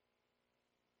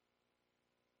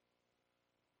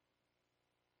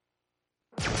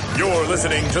You're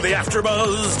listening to the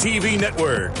AfterBuzz TV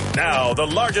Network, now the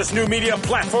largest new media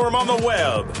platform on the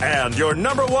web, and your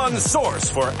number one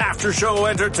source for after-show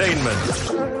entertainment.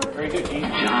 Very good, Gene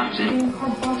Johnson.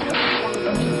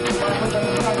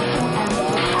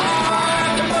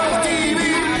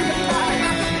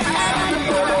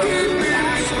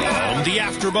 The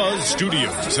AfterBuzz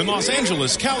Studios in Los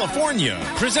Angeles, California.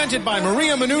 Presented by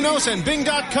Maria Menounos and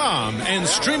Bing.com and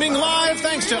streaming live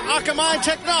thanks to Akamai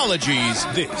Technologies.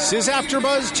 This is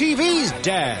AfterBuzz TV's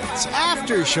Dad's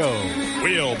After Show.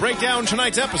 We'll break down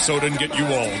tonight's episode and get you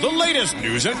all the latest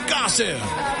news and gossip.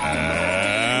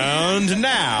 And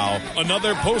now,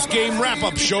 another post-game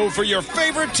wrap-up show for your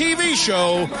favorite TV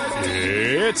show.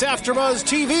 It's AfterBuzz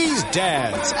TV's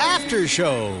Dad's After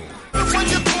Show.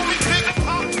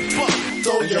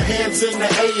 Throw your hands in the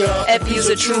air. If you's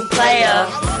a true player.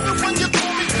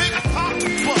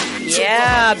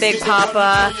 Yeah, Big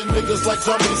Papa.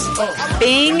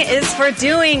 Bing is for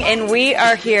doing, and we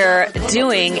are here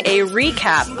doing a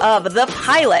recap of the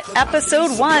pilot,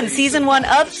 episode 1, season 1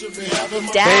 of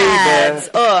Dads.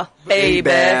 Baby.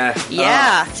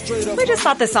 Yeah. We just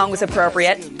thought this song was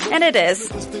appropriate, and it is.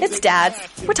 It's Dads.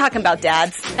 We're talking about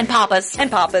dads. And papas.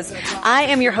 And papas. I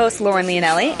am your host, Lauren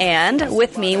Leonelli, and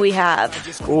with me we have...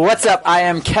 What's up? I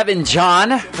am Kevin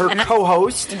John, her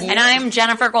co-host. And I'm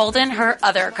Jennifer Golden, her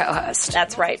other co-host.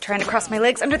 That's right. Trying to cross my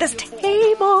legs under this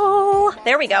table.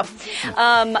 There we go.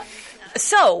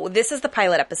 So, this is the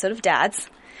pilot episode of Dads.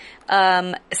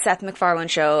 Seth MacFarlane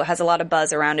show has a lot of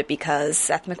buzz around it because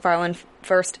Seth MacFarlane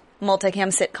first multicam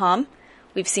sitcom.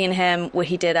 We've seen him when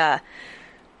he did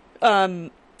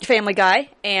Family Guy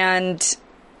and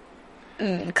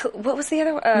what was the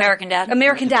other one? American Dad.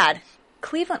 American Dad.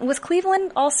 Cleveland was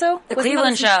Cleveland also the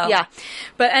Cleveland show. Yeah,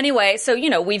 but anyway, so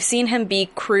we've seen him be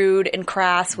crude and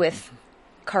crass with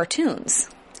cartoons.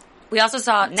 We also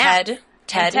saw Ted.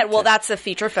 Well, that's a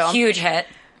feature film. Huge hit.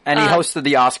 And he hosted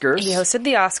the Oscars. He hosted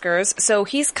the Oscars, so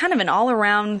he's kind of an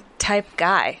all-around type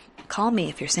guy. Call me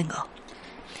if you're single.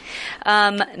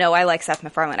 No, I like Seth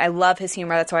MacFarlane. I love his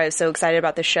humor. That's why I was so excited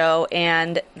about the show.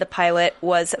 And the pilot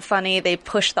was funny. They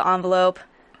pushed the envelope.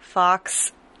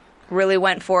 Fox really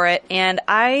went for it. And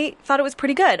I thought it was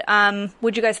pretty good.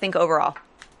 What'd you guys think overall?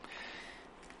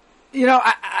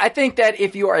 I think that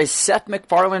if you are a Seth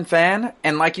MacFarlane fan,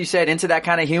 and like you said, into that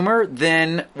kind of humor,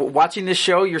 then watching this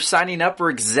show, you're signing up for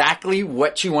exactly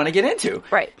what you want to get into.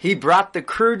 Right. He brought the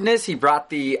crudeness, he brought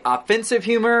the offensive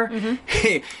humor,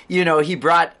 he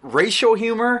brought racial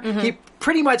humor. He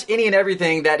pretty much any and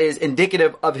everything that is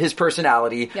indicative of his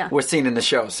personality was seen in the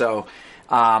show. So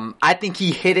I think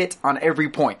he hit it on every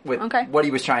point with what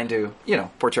he was trying to,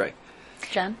 portray.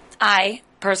 Jen? I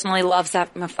personally love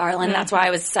Seth MacFarlane. That's why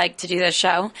I was psyched to do this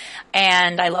show.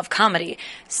 And I love comedy.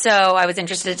 So I was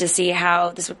interested to see how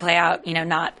this would play out,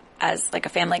 not as like a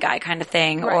Family Guy kind of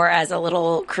thing or as a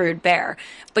little crude bear.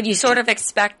 But you sort of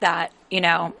expect that,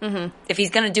 if he's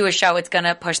going to do a show, it's going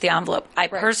to push the envelope. I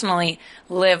personally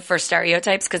live for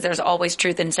stereotypes because there's always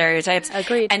truth in stereotypes.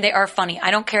 Agreed. And they are funny.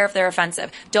 I don't care if they're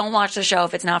offensive. Don't watch the show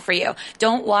if it's not for you.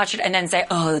 Don't watch it and then say,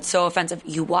 oh, it's so offensive.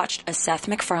 You watched a Seth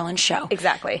MacFarlane show.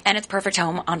 Exactly. And it's perfect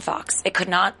home on Fox. It could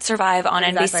not survive on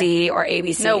NBC or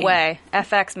ABC. No way.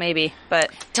 FX maybe,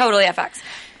 but... Totally FX.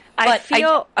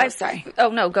 Sorry. Oh,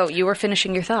 no, go. You were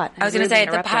finishing your thought. I was going to say,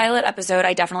 the pilot episode,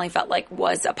 I definitely felt like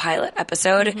was a pilot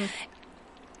episode.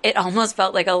 It almost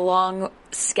felt like a long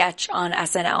sketch on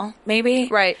SNL, maybe.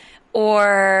 Right.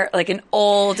 Or like an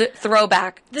old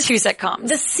throwback to sitcoms.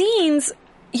 The scenes...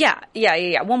 Yeah.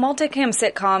 Well, multicam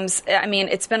sitcoms, I mean,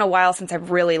 it's been a while since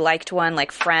I've really liked one,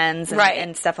 like Friends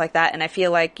and stuff like that. And I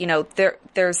feel like,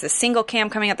 there's a single cam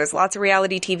coming up. There's lots of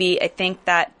reality TV. I think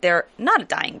that they're not a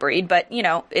dying breed, but,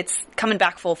 it's coming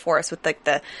back full force with, like,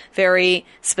 the very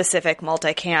specific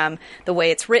multicam, the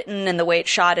way it's written and the way it's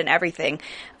shot and everything.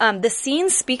 The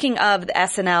scenes, speaking of the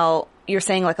SNL, you're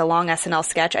saying like a long SNL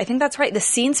sketch. I think that's right. The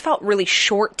scenes felt really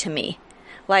short to me.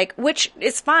 Like, which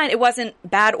is fine. It wasn't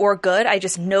bad or good. I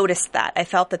just noticed that. I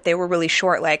felt that they were really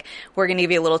short. Like, we're going to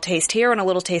give you a little taste here and a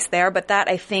little taste there. But that,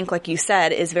 I think, like you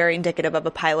said, is very indicative of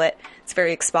a pilot. It's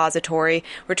very expository.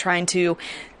 We're trying to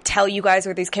tell you guys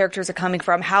where these characters are coming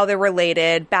from, how they're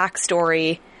related,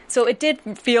 backstory. So it did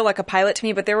feel like a pilot to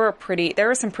me, but there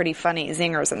were some pretty funny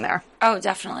zingers in there. Oh,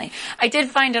 definitely. I did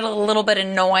find it a little bit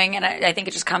annoying, and I think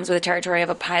it just comes with the territory of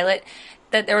a pilot,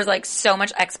 that there was like so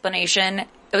much explanation.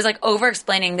 It was like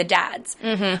over-explaining the dads.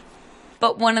 Mm-hmm.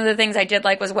 But one of the things I did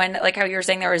like was when, like how you were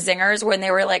saying there were zingers, when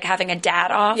they were like having a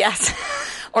dad off. Yes.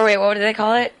 Or wait, what did they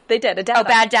call it? They did. A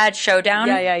Bad Dad Showdown.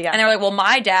 Yeah. And they were like, well,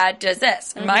 my dad does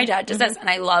this, and my dad does this. And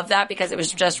I love that because it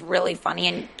was just really funny,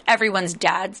 and everyone's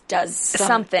dad does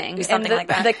something like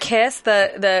that.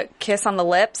 The kiss on the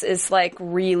lips is like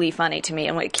really funny to me,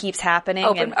 and when it keeps happening.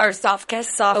 Or soft kiss.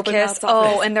 Soft kiss.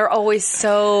 And they're always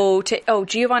so...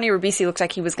 Giovanni Ribisi looked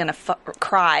like he was going to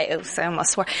cry. I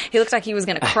almost swore. He looked like he was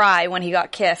going to cry when he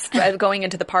got kissed going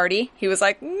into the party. He was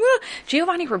like,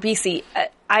 Giovanni Ribisi...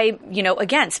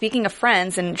 again, speaking of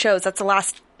Friends and shows,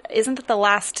 isn't that the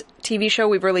last TV show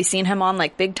we've really seen him on,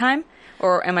 like, big time?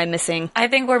 Or am I missing? I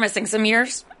think we're missing some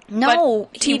years. No,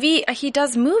 TV, he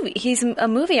does movie. He's a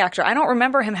movie actor. I don't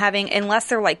remember him having, unless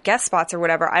they're like guest spots or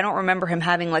whatever, I don't remember him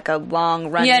having like a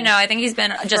long run. Yeah, no, I think he's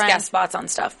been just guest spots on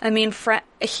stuff. I mean,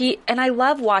 and I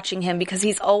love watching him because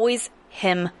he's always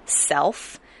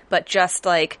himself. But just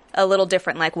like a little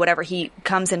different, like whatever he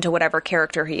comes into whatever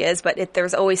character he is. But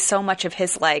there's always so much of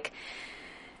his like,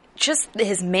 just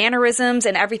his mannerisms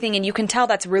and everything. And you can tell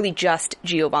that's really just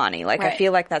Giovanni. Like, I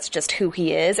feel like that's just who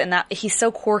he is. And that he's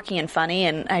so quirky and funny.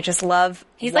 And I just love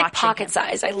He's like pocket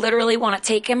size. I literally want to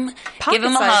take him, give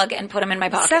him a hug, and put him in my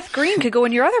pocket. Seth Green could go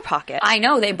in your other pocket. I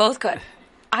know, they both could.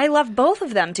 I love both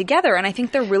of them together, and I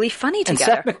think they're really funny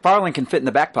together. And Seth MacFarlane can fit in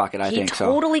the back pocket, I think. He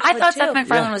totally could, I thought Seth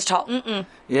MacFarlane was tall.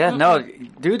 Yeah, no,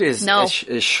 dude is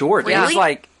short.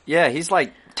 Really? He's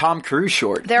like Tom Cruise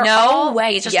short. No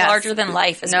way. He's just larger than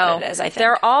life is what it is, I think.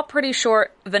 They're all pretty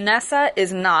short. Vanessa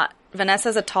is not.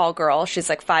 Vanessa's a tall girl. She's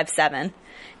like 5'7".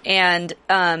 And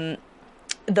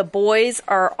the boys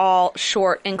are all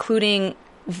short, including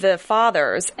the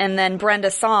fathers. And then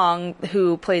Brenda Song,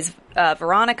 who plays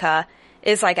Veronica,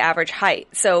 is like average height.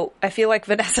 So I feel like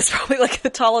Vanessa's probably like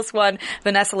the tallest one.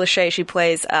 Vanessa Lachey, she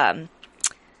plays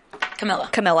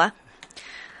Camilla.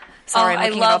 Sorry, I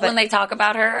love when they talk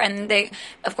about her and they,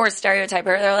 of course, stereotype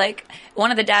her. They're like,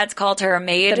 one of the dads called her a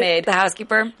maid, the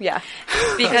housekeeper. Yeah.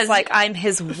 Because like, I'm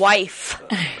his wife.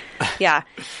 Yeah.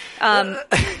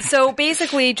 So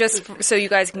basically, just so you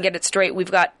guys can get it straight,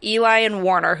 we've got Eli and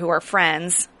Warner, who are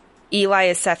friends. Eli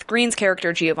is Seth Green's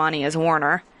character. Giovanni is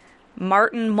Warner.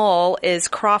 Martin Mull is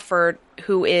Crawford,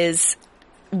 who is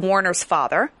Warner's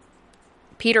father.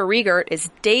 Peter Riegert is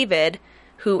David,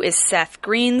 who is Seth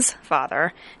Green's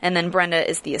father. And then Brenda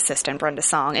is the assistant, Brenda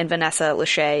Song. And Vanessa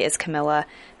Lachey is Camilla,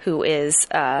 who is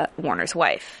Warner's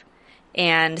wife.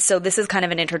 And so this is kind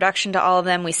of an introduction to all of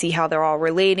them. We see how they're all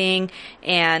relating.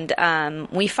 And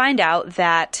we find out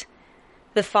that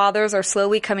the fathers are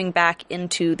slowly coming back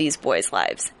into these boys'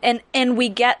 lives. And we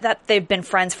get that they've been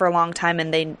friends for a long time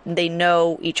and they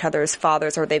know each other's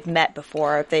fathers, or they've met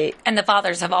before. And the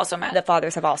fathers have also met. The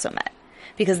fathers have also met.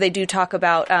 Because they do talk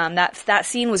about, that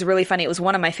scene was really funny. It was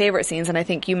one of my favorite scenes, and I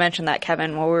think you mentioned that,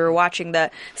 Kevin, when we were watching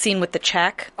the scene with the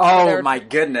check. Oh my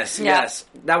goodness, yes.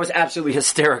 That was absolutely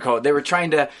hysterical. They were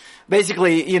trying to,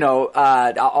 basically,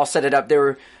 I'll set it up.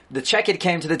 The check had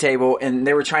came to the table, and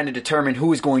they were trying to determine who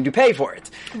was going to pay for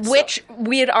it. Which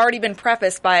we had already been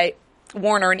prefaced by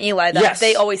Warner and Eli that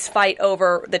they always fight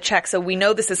over the check, so we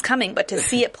know this is coming. But to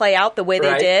see it play out the way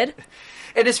they did,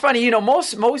 and it's funny,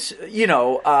 most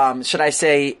should I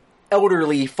say,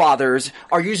 elderly fathers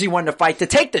are usually one to fight to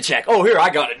take the check. Oh, here, I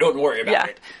got it. Don't worry about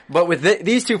it. But with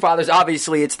these two fathers,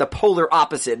 obviously, it's the polar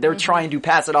opposite. They're trying to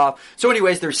pass it off. So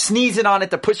anyways, they're sneezing on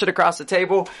it to push it across the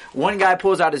table. One guy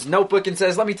pulls out his notebook and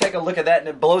says, let me take a look at that. And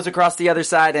it blows across the other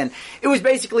side. And it was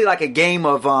basically like a game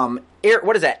of air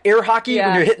hockey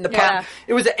when you're hitting the puck.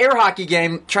 It was an air hockey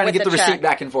game trying to get the receipt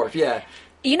back and forth. Yeah.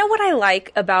 You know what I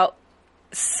like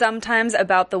sometimes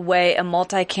about the way a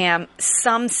multicam,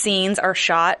 some scenes are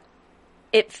shot?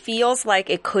 It feels like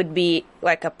it could be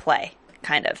like a play,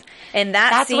 kind of. And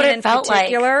that's scene in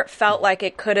particular felt like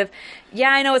it could have... Yeah,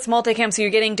 I know it's multicam, so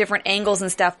you're getting different angles and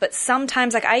stuff, but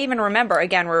sometimes, like, I even remember,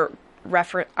 again, I'm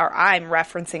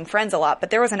referencing Friends a lot, but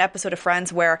there was an episode of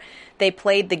Friends where they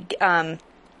played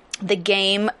the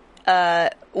game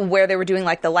where they were doing,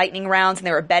 like, the lightning rounds, and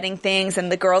they were betting things,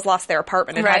 and the girls lost their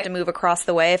apartment and had to move across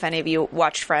the way, if any of you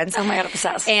watched Friends. Oh my God,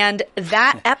 obsessed. And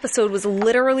that episode was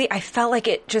literally, I felt like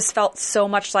it just felt so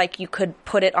much like you could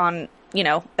put it on,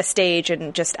 a stage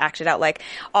and just act it out. Like,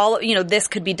 this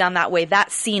could be done that way.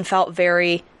 That scene felt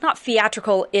very, not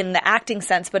theatrical in the acting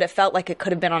sense, but it felt like it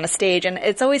could have been on a stage, and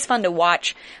it's always fun to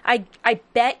watch. I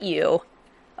bet you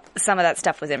some of that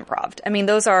stuff was improv. I mean,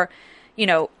 those are,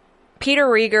 Peter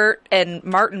Riegert and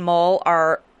Martin Mull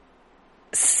are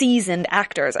seasoned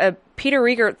actors. Peter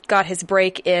Riegert got his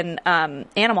break in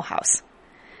Animal House,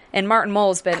 and Martin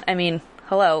Mull's been,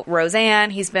 Roseanne.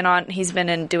 He's been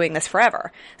in doing this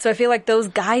forever. So I feel like those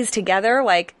guys together,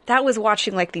 like, that was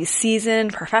watching like these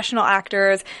seasoned professional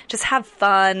actors just have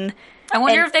fun. I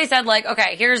wonder if they said, like,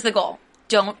 okay, here's the goal.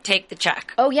 don't take the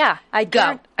check. Oh yeah, I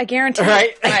guarantee.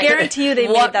 Right. I guarantee you they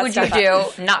made that What stuff would you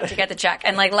up. do not to get the check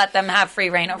and like let them have free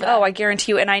reign over that? Oh, I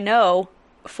guarantee you, and I know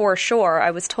for sure,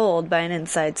 I was told by an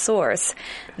inside source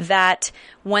that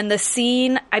when the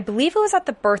scene, I believe it was at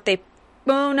the birthday.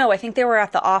 Oh no, I think they were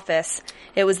at the office.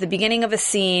 It was the beginning of a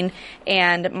scene,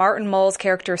 and Martin Mull's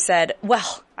character said,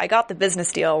 "Well, I got the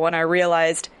business deal when I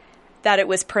realized that it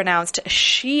was pronounced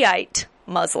Shiite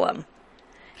Muslim."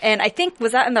 And I think,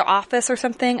 was that in their office or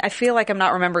something? I feel like I'm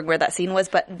not remembering where that scene was,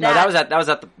 but No, that was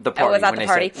at the party. That was at when the they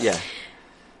party. Said, yeah.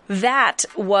 That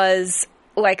was,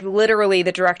 like, literally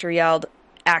the director yelled,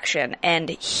 "Action," and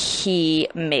he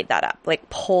made that up. Like,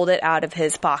 pulled it out of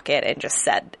his pocket and just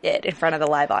said it in front of the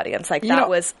live audience. Like, that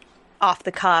was off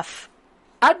the cuff.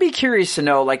 I'd be curious to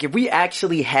know, like, if we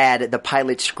actually had the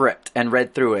pilot script and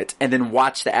read through it and then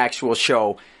watched the actual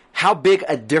show, how big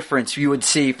a difference you would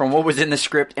see from what was in the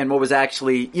script and what was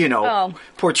actually,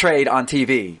 portrayed on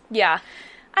TV. Yeah.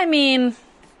 I mean,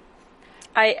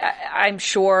 I'm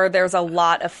sure there's a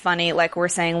lot of funny, like we're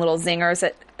saying, little zingers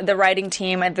at the writing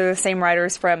team. And they're the same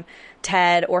writers from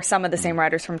Ted, or some of the same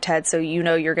writers from Ted, so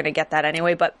you're going to get that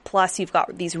anyway. But plus, you've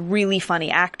got these really funny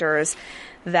actors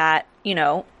that,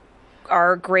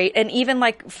 are great. And even,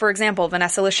 like, for example,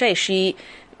 Vanessa Lachey, she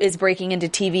is breaking into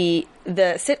TV,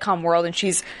 the sitcom world, and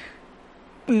she's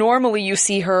normally you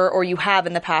see her, or you have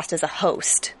in the past, as a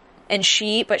host.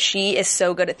 But she is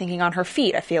so good at thinking on her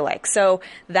feet, I feel like. So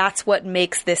that's what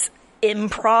makes this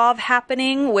improv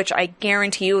happening, which I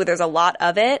guarantee you there's a lot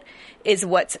of it, is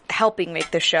what's helping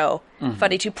make the show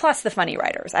funny too. Plus the funny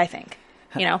writers, I think.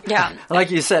 Yeah. Like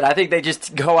you said, I think they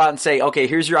just go out and say, okay,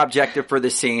 here's your objective for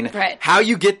this scene. Right. How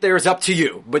you get there is up to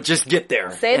you, but just get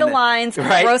there. Say the lines,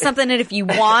 throw something in if you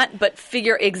want, but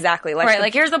figure exactly.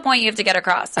 Like here's the point you have to get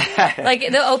across. Like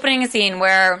the opening scene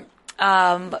where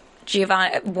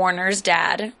Giovanni Warner's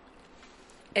dad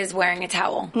is wearing a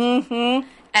towel. Mm-hmm.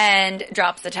 And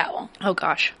drops the towel. Oh,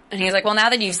 gosh. And he's like, well, now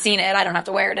that you've seen it, I don't have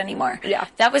to wear it anymore. Yeah.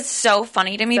 That was so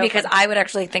funny to me because I would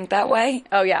actually think that way.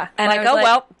 Oh, yeah. And like,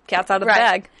 well, cat's out of the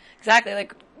bag. Exactly.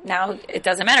 Like, now it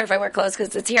doesn't matter if I wear clothes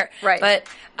because it's here. Right.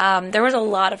 But there was a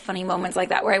lot of funny moments like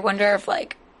that where I wonder if,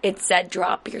 like, it said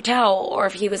drop your towel or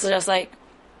if he was just like,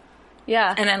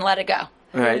 yeah. And then let it go.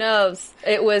 Right. Who knows?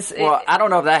 It was... Well, I don't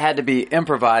know if that had to be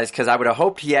improvised, because I would have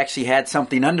hoped he actually had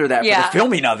something under that for the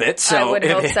filming of it. So I would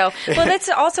hope so. Well, that's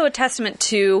also a testament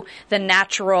to the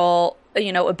natural,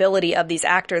 ability of these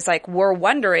actors. Like, we're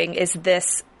wondering, is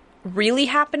this really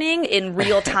happening in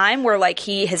real time where, like,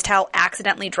 his towel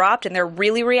accidentally dropped and they're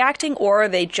really reacting, or are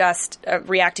they just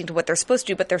reacting to what they're supposed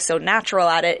to do, but they're so natural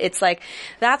at it? It's like,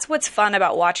 that's what's fun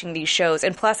about watching these shows.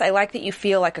 And plus, I like that you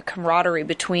feel like a camaraderie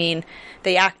between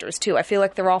the actors too. I feel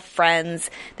like they're all friends.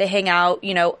 They hang out,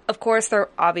 of course they're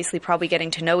obviously probably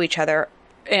getting to know each other,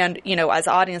 and, as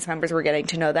audience members we're getting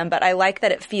to know them, but I like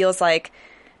that it feels like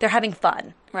they're having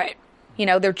fun. Right.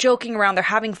 They're joking around, they're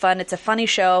having fun, it's a funny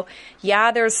show.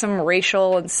 Yeah, there's some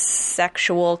racial and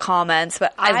sexual comments,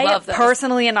 but I love those.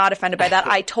 Personally am not offended by that.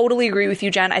 I totally agree with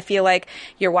you, Jen. I feel like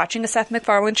you're watching a Seth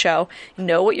MacFarlane show, you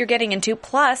know what you're getting into,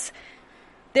 plus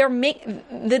they're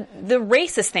the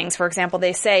racist things, for example,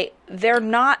 they say they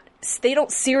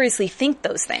don't seriously think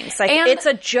those things. Like, it's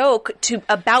a joke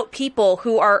about people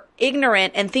who are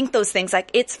ignorant and think those things.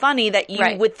 Like, it's funny that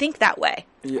you would think that way.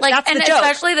 Like, that's and the joke.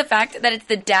 Especially the fact that it's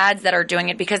the dads that are doing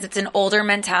it because it's an older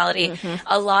mentality. Mm-hmm.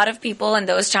 A lot of people in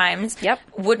those times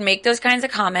would make those kinds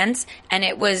of comments, and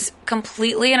it was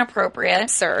completely inappropriate.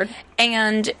 Absurd.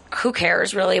 And who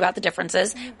cares really about the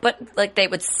differences? But, like, they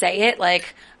would say it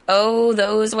like, oh,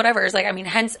 those whatevers. Like, I mean,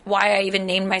 hence why I even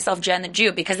named myself Jen the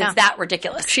Jew, because it's that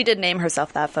ridiculous. She did name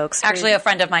herself that, folks. Actually, a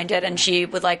friend of mine did, and she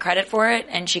would like credit for it,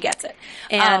 and she gets it.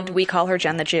 And we call her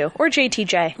Jen the Jew, or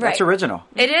JTJ. Right. That's original.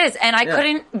 It is, and I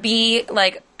couldn't be,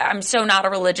 like, I'm so not a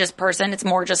religious person. It's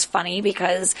more just funny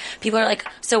because people are like,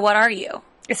 so what are you?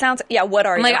 It sounds, what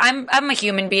are you? Like, I'm a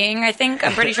human being, I think.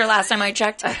 I'm pretty sure last time I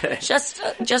checked.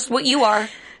 Just what you are.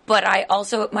 But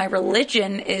my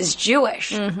religion is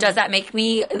Jewish. Mm-hmm. Does that make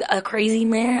me a crazy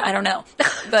man? I don't know.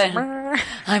 But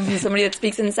I'm somebody that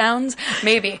speaks in sounds?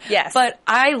 Maybe. Yes. But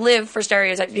I live for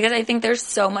stereotypes because I think there's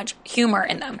so much humor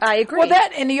in them. I agree. Well,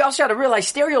 and you also got to realize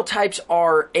stereotypes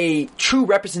are a true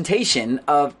representation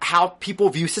of how people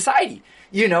view society.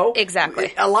 You know?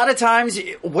 Exactly. A lot of times,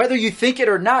 whether you think it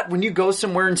or not, when you go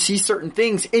somewhere and see certain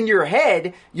things in your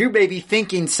head, you may be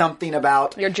thinking something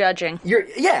about... You're judging. You're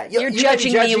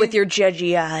judging me with your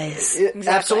judgy eyes. Exactly.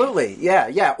 Absolutely.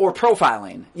 Yeah. Or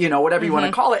profiling, whatever you want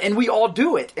to call it. And we all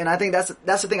do it. And I think that's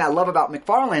the thing I love about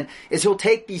McFarlane is he'll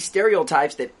take these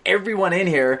stereotypes that everyone in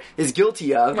here is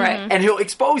guilty of and he'll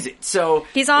expose it. So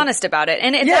he's honest about it.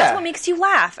 And that's what makes you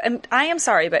laugh. And I am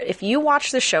sorry, but if you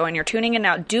watch the show and you're tuning in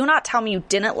now, do not tell me you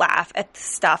didn't laugh at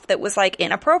stuff that was like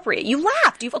inappropriate. You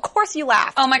laughed. Of course you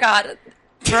laughed. Oh my God.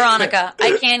 Veronica,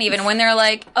 I can't even. When they're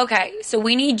like, okay, so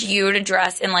we need you to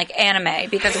dress in like anime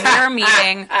because we're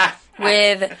meeting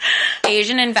with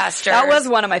Asian investors. That was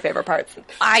one of my favorite parts.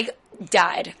 I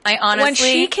died. I honestly... When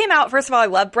she came out, first of all, I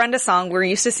love Brenda Song. We're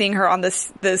used to seeing her on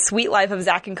the Sweet Life of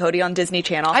Zack and Cody on Disney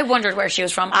Channel. I wondered where she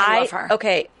was from. I love her.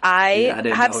 Okay,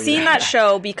 I have seen that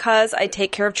show because I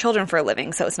take care of children for a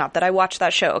living, so it's not that I watch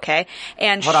that show, okay?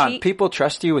 And Hold on, people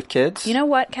trust you with kids? You know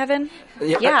what, Kevin?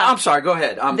 Yeah. I'm sorry, go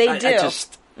ahead. They do.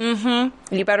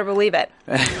 You better believe it.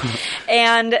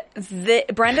 And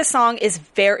Brenda Song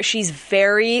she's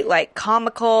very like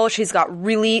comical. She's got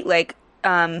really like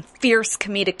fierce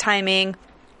comedic timing,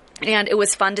 and it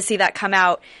was fun to see that come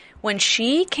out. When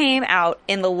she came out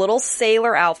in the little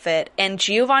sailor outfit and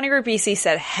Giovanni Ribisi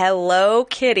said, "Hello,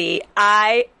 Kitty,"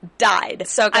 I died.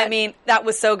 So good. I mean, that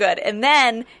was so good. And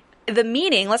then the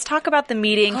meeting, let's talk about the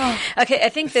meeting. Okay, I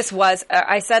think this was,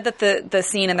 I said that the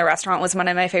scene in the restaurant was one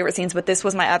of my favorite scenes, but this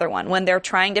was my other one. When they're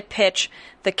trying to pitch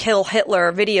the Kill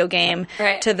Hitler video game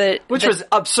to Which was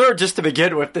absurd just to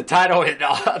begin with, the title and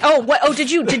all.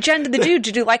 Did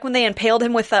you like when they impaled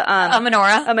him with a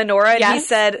menorah? A menorah, yes. And he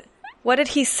said, what did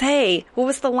he say? What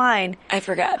was the line? I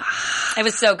forgot. It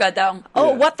was so good though.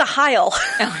 Oh, what the heil.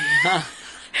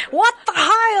 What the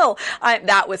heil.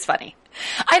 That was funny.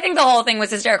 I think the whole thing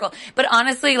was hysterical. But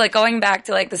honestly, like going back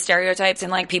to like the stereotypes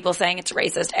and like people saying it's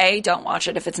racist, A, don't watch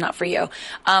it if it's not for you.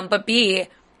 But B,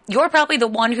 you're probably the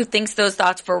one who thinks those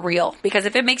thoughts for real. Because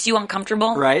if it makes you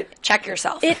uncomfortable, check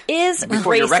yourself. It is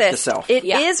Before racist. You wreck yourself. It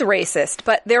is racist,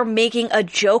 but they're making a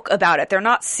joke about it. They're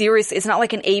not serious. It's not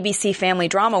like an ABC family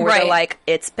drama where they're like,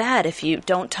 it's bad if you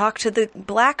don't talk to the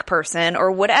black person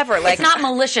or whatever. Like, it's not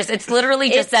malicious. It's literally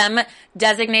just them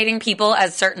designating people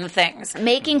as certain things.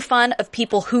 Making fun of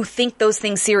people who think those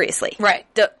things seriously. Right.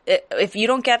 If you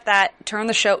don't get that, don't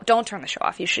turn the show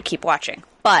off. You should keep watching.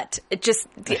 But it just,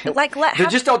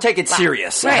 just don't take it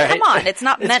serious. Right. Come on. It's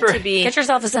not meant to be. Get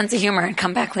yourself a sense of humor and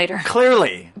come back later.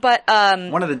 Clearly. But,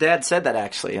 one of the dads said that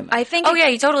actually. I think. Oh, yeah,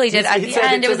 he totally did. At the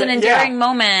end, it was an endearing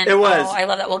moment. It was. Oh, I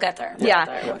love that. We'll get there.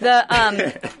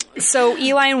 So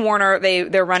Eli and Warner,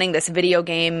 they're running this video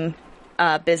game,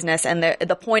 business, and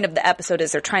the point of the episode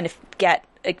is they're trying to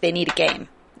they need a game.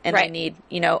 And they need,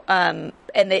 and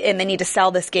they need to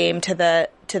sell this game to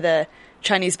the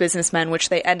Chinese businessmen, which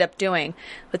they end up doing.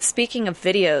 But speaking of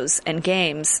videos and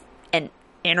games and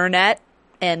internet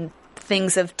and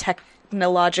things of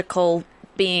technological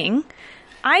being,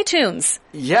 iTunes.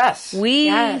 Yes.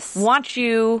 We want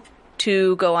you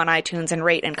to go on iTunes and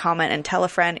rate and comment and tell a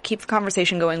friend. Keep the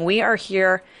conversation going. We are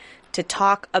here to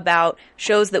talk about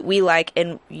shows that we like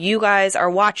and you guys are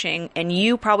watching and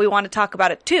you probably want to talk about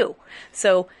it too.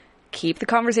 So keep the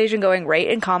conversation going.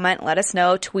 Rate and comment. Let us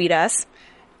know. Tweet us.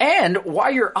 And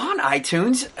while you're on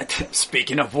iTunes,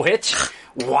 speaking of which,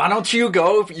 why don't you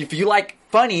go, if you like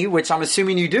funny, which I'm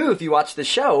assuming you do if you watch the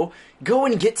show, go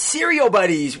and get Serial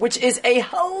Buddies, which is a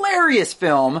hilarious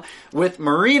film with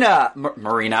Marina.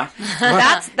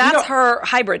 That's her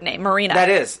hybrid name, Marina. That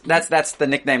is. That's the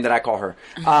nickname that I call her.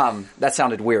 That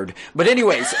sounded weird. But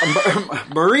anyways,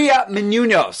 Maria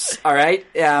Menounos, all right?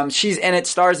 She's in it,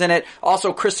 stars in it.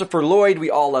 Also Christopher Lloyd,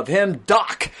 we all love him.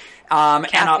 Doc.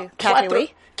 Kathy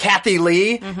Lee. Kathy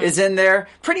Lee is in there.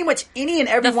 Pretty much any and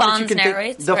everyone you can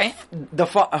narrates, think. Right? The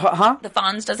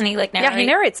Fonz, doesn't he narrate? Yeah, he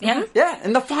narrates. Yeah, yeah,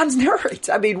 and the Fonz narrates.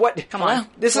 I mean, what? Come on,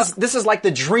 this is like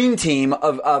the dream team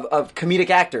of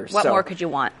comedic actors. What more could you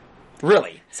want?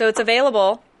 Really? So it's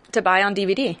available to buy on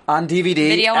DVD. On DVD,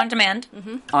 video on demand.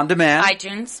 On demand,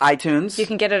 iTunes. You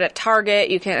can get it at Target.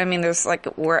 You can. I mean, there's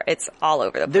where it's all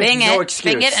over the place. There's no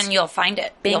excuse. Bing it, and you'll find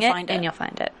it. Bing it, and you'll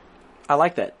find it. I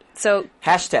like that. So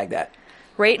hashtag that.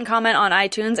 Rate and comment on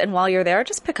iTunes, and while you're there,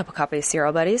 just pick up a copy of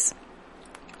Serial Buddies.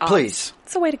 Please.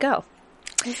 It's the way to go.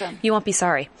 Awesome. You won't be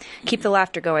sorry. Keep the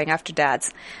laughter going after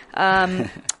Dads.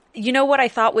 You know what I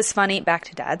thought was funny? Back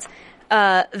to Dads.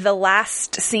 The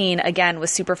last scene, again, was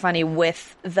super funny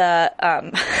with the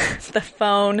the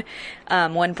phone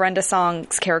when Brenda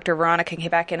Song's character, Veronica, came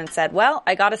back in and said, well,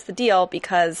 I got us the deal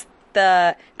because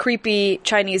the creepy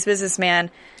Chinese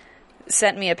businessman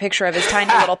sent me a picture of his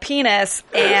tiny little penis,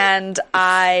 and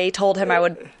I told him I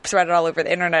would spread it all over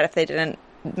the internet if they didn't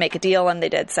make a deal, and they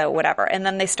did, so whatever. And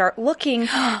then they start looking.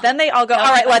 Then they all go,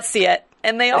 all right, let's see it.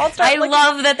 And they all start looking.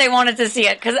 I love that they wanted to see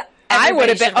it, because I would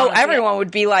have been, everyone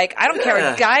would be like, I don't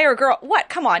care, guy or girl. What?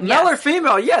 Come on. Male or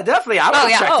female? Yeah, definitely. I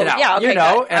would have checked it out. Yeah, okay, you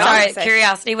know, good. and Sorry,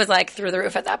 curiosity was like through the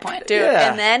roof at that point. Dude, Yeah.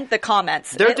 and then the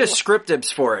comments. they're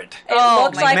descriptives for it.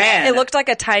 It looked like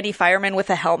a tiny fireman with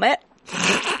a helmet.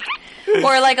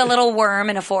 Or like a little worm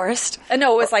in a forest.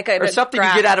 No, it was like or something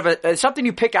you get out of something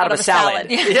you pick out of a salad.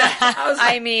 Yeah.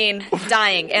 I mean,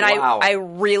 dying. And wow. I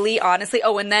really honestly,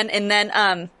 and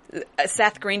then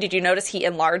Seth Green, did you notice he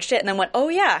enlarged it and then went, oh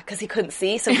yeah, because he couldn't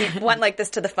see. So he went like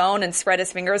this to the phone and spread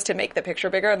his fingers to make the picture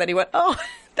bigger. And then he went,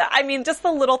 I mean, just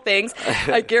the little things.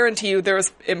 I guarantee you there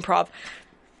was improv.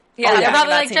 Yeah, they're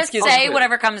probably like, just say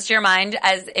whatever comes to your mind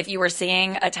as if you were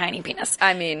seeing a tiny penis.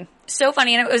 I mean, so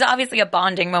funny. And it was obviously a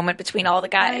bonding moment between all the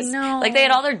guys. I know. Like, they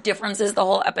had all their differences the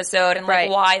whole episode and like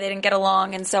why they didn't get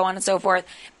along and so on and so forth.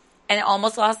 And it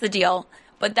almost lost the deal.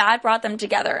 But that brought them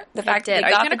together. The fact that they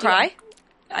got the cry?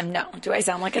 No. Do I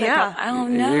sound like it? Yeah. I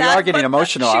don't know. You are getting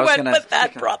emotional. But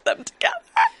that brought them together.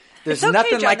 There's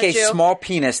nothing like a small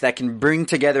penis that can bring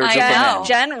together a group of men.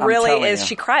 Jen really is.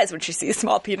 She cries when she sees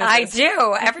small penises. I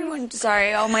do. Everyone,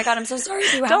 sorry. Oh my God, I'm so sorry.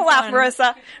 Don't laugh,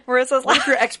 Marissa. Marissa's What if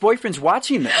your ex-boyfriend's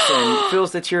watching this and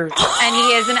feels that you're... And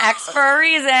he is an ex for a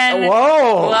reason.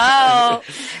 Whoa.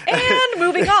 And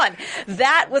moving on.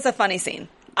 That was a funny scene.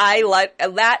 I like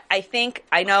that.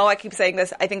 I know I keep saying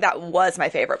this. I think that was my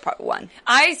favorite one.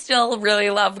 I still really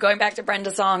love going back to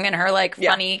Brenda Song and her like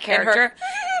funny character.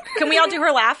 Can we all do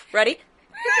her laugh? Ready?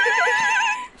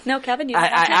 No, Kevin, you don't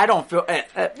I don't feel...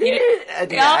 it's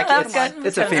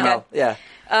a female. Yeah.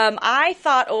 I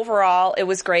thought overall it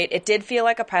was great. It did feel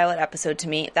like a pilot episode to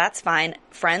me. That's fine.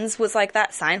 Friends was like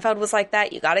that. Seinfeld was like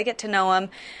that. You got to get to know them.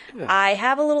 Yeah. I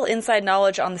have a little inside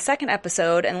knowledge on the second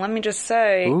episode, and let me just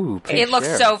say... it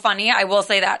looks so funny. I will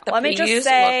say that. Let me just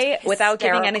say, without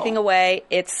giving anything away,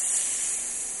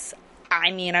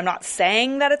 I mean, I'm not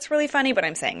saying that it's really funny, but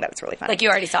I'm saying that it's really funny. Like, you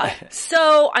already saw it.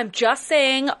 So, I'm just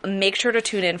saying, make sure to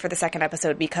tune in for the second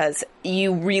episode because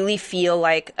you really feel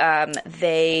like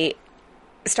they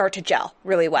start to gel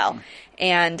really well.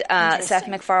 And Seth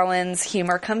MacFarlane's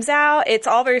humor comes out. It's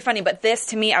all very funny, but this,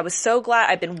 to me, I was so glad.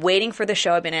 I've been waiting for the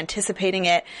show. I've been anticipating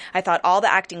it. I thought all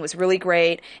the acting was really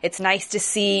great. It's nice to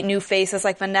see new faces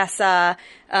like Vanessa,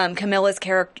 Camilla's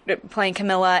character playing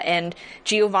Camilla, and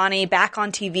Giovanni back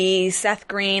on TV, Seth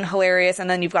Green, hilarious, and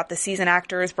then you've got the seasoned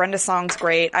actors. Brenda Song's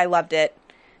great. I loved it.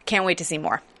 Can't wait to see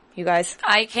more. You guys?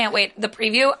 I can't wait. The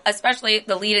preview, especially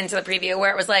the lead into the preview,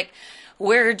 where it was like,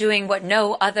 we're doing what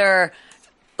no other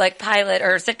like pilot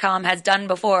or sitcom has done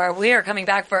before. We are coming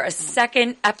back for a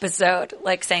second episode,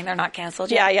 like saying they're not canceled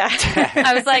yet. Yeah.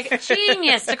 I was like,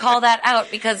 genius to call that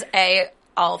out because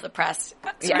all of the press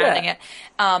surrounding it,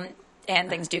 and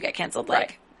things do get canceled.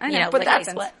 Like, I know, but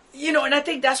that's split. And I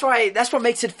think that's what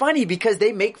makes it funny because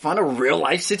they make fun of real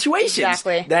life situations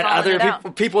that other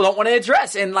people don't want to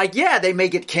address. And like, they may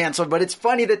get canceled, but it's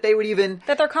funny that they would even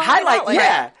that they're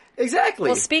highlight. Exactly.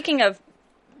 Well, speaking of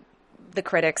the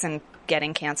critics and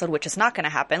getting canceled, which is not going to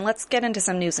happen, let's get into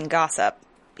some news and gossip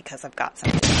because I've got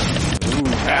some.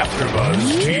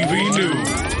 AfterBuzz TV News.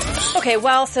 Okay,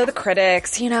 well, so the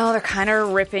critics, they're kind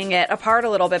of ripping it apart a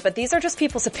little bit, but these are just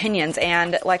people's opinions,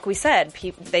 and like we said,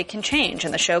 they can change,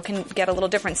 and the show can get a little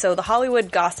different. So the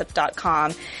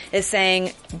HollywoodGossip.com is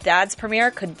saying Dad's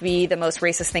premiere could be the most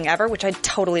racist thing ever, which I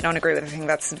totally don't agree with. I think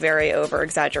that's very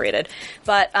over-exaggerated.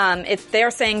 But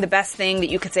they're saying the best thing that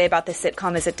you could say about this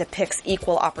sitcom is it depicts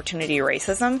equal opportunity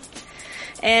racism.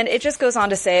 And it just goes on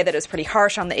to say that it was pretty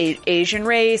harsh on the Asian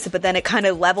race, but then it kind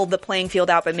of leveled the playing field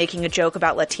out by making a joke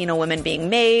about Latino women being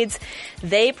maids.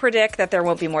 They predict that there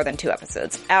won't be more than 2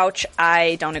 episodes. Ouch,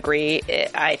 I don't agree.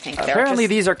 I think apparently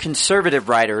these are conservative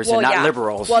writers and not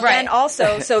liberals. Well, then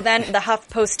also, then the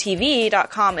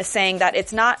HuffPostTV.com is saying that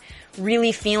it's not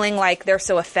really feeling like they're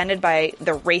so offended by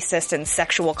the racist and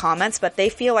sexual comments, but they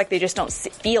feel like they just don't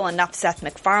feel enough Seth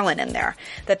MacFarlane in there.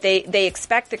 That they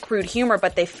expect the crude humor,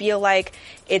 but they feel like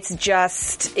it's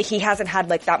just he hasn't had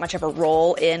like that much of a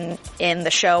role in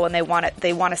the show, and they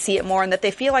want to see it more, and that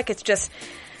they feel like it's just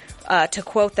to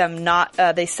quote them,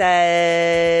 they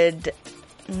said,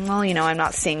 well, I'm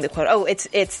not seeing the quote. Oh,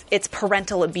 it's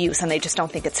parental abuse, and they just don't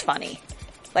think it's funny.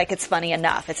 Like it's funny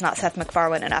enough. It's not Seth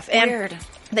MacFarlane enough. And weird.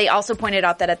 They also pointed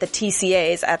out that at the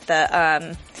TCAs, at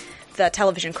the the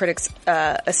Television Critics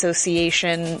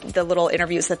Association, the little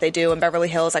interviews that they do in Beverly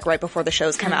Hills, like right before the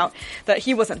shows come out, that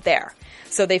he wasn't there.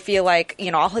 So they feel like,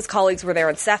 you know, all his colleagues were there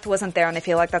and Seth wasn't there, and they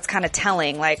feel like that's kind of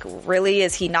telling. Like, really,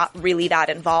 is he not really that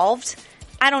involved?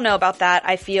 I don't know about that.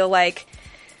 I feel like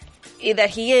that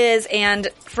he is, and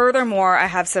furthermore, I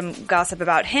have some gossip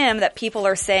about him that people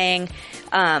are saying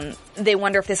they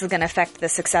wonder if this is going to affect the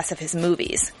success of his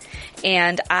movies.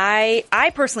 And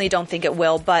I personally don't think it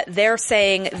will, but they're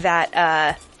saying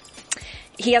that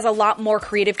he has a lot more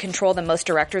creative control than most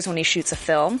directors when he shoots a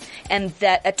film, and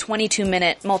that a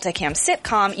 22-minute multicam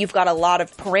sitcom, you've got a lot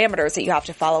of parameters that you have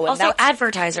to follow. And also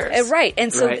advertisers. Right.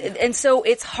 And so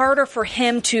it's harder for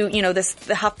him to, you know, the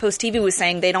HuffPost TV was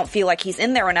saying they don't feel like he's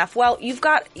in there enough. Well, you've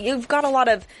got a lot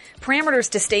of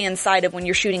parameters to stay inside of when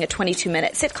you're shooting a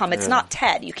 22-minute sitcom. It's not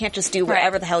TED. You can't just do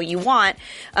whatever the hell you want.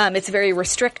 It's very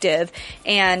restrictive.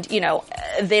 And, you know,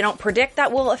 they don't predict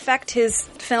that will affect his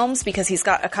films because he's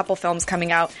got a couple films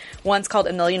coming out. One's called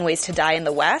A Million Ways to Die in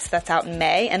the West. That's out in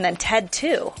May. And then TED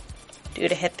 2. Due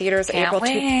to hit theaters April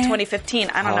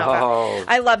 2015. I don't know.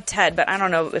 I love Ted, but I don't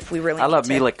know if we really I love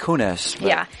Mila Kunis. But.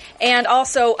 Yeah. And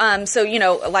also, so, you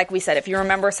know, like we said, if you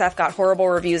remember, Seth got horrible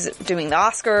reviews doing the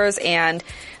Oscars, and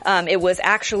it was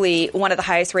actually one of the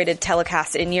highest rated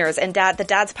telecasts in years. And the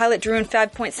Dad's Pilot drew in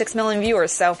 5.6 million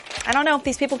viewers. So, I don't know.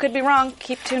 These people could be wrong.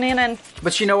 Keep tuning in.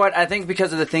 But you know what? I think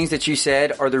because of the things that you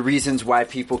said are the reasons why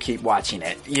people keep watching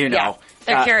it. You know. Yeah.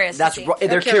 They're curious.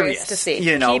 They're curious to see.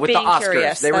 You know, keep with the Oscars,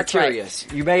 curious. they were That's curious.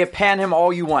 Right. You may have panned him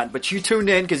all you want, but you tuned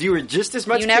in because you were just as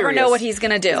much curious. You never know what he's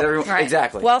going to do. Right.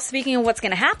 Exactly. Well, speaking of what's going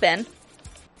to happen,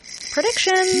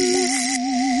 predictions.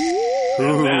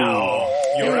 Now,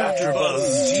 your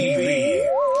AfterBuzz TV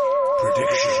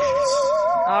predictions.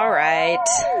 All right.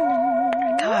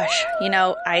 Gosh, you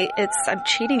know, I'm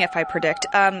cheating if I predict.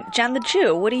 Jen the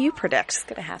Jew, what do you predict is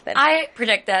going to happen? I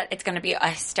predict that it's going to be a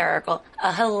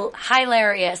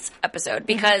hilarious episode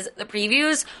because the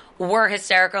previews were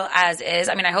hysterical as is.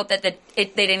 I mean, I hope that they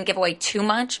didn't give away too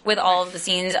much with all of the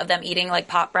scenes of them eating like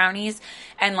pop brownies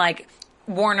and like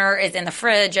Warner is in the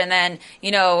fridge and then, you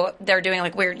know, they're doing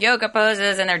like weird yoga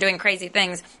poses and they're doing crazy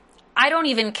things. I don't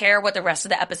even care what the rest of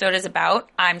the episode is about.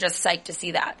 I'm just psyched to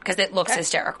see that because it looks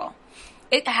hysterical.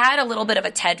 It had a little bit of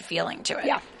a TED feeling to it.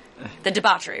 Yeah. The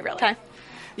debauchery, really. Okay.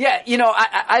 Yeah, you know,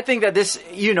 I think that this,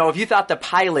 you know, if you thought the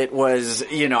pilot was,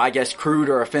 you know, I guess crude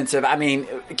or offensive, I mean,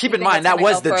 keep in mind that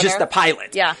was just the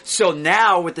pilot. Yeah. So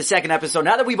now with the second episode,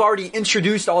 now that we've already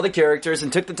introduced all the characters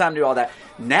and took the time to do all that,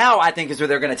 now I think is where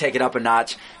they're going to take it up a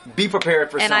notch. Be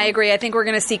prepared for And I agree. I think we're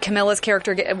going to see Camilla's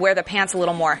character wear the pants a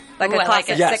little more. Like a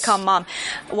classic sitcom mom.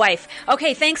 Wife.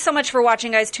 Okay, thanks so much for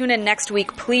watching, guys. Tune in next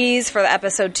week, please, for the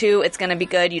episode 2. It's going to be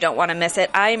good. You don't want to miss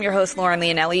it. I am your host, Lauren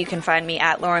Leonelli. You can find me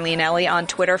at Lauren Leonelli on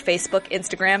Twitter, Facebook,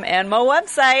 Instagram, and my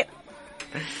website.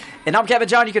 And I'm Kevin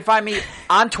John. You can find me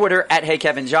on Twitter at Hey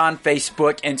Kevin John,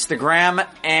 Facebook, Instagram,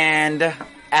 and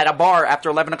at a bar after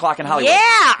 11 o'clock in Hollywood.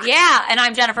 Yeah. And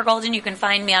I'm Jennifer Golden. You can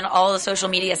find me on all the social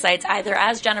media sites either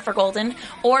as Jennifer Golden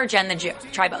or Jen the Jew.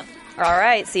 Try both. All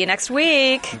right. See you next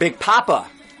week. Big Papa.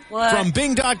 What? From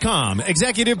Bing.com,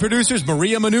 executive producers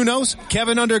Maria Menounos,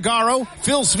 Kevin Undergaro,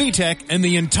 Phil Svitek, and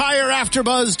the entire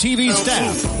AfterBuzz TV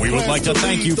staff. We would like to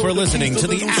thank you for listening to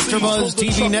the AfterBuzz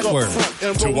TV network.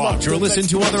 To watch or listen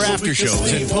to other after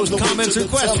shows and post comments or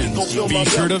questions, be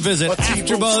sure to visit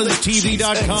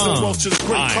AfterBuzzTV.com.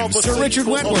 I'm Sir Richard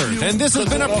Wentworth, and this has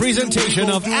been a presentation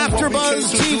of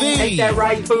AfterBuzz TV. Ain't that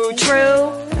right, boo?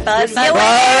 True. Buzz you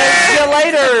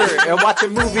later. And watch a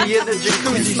movie in the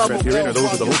jacuzzi.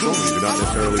 Those are the host only. Do not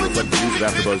necessarily reflect the views of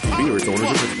AfterBuzz TV or its owners or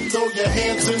principals. Throw your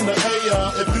hands in the air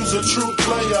if you's a true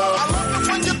player.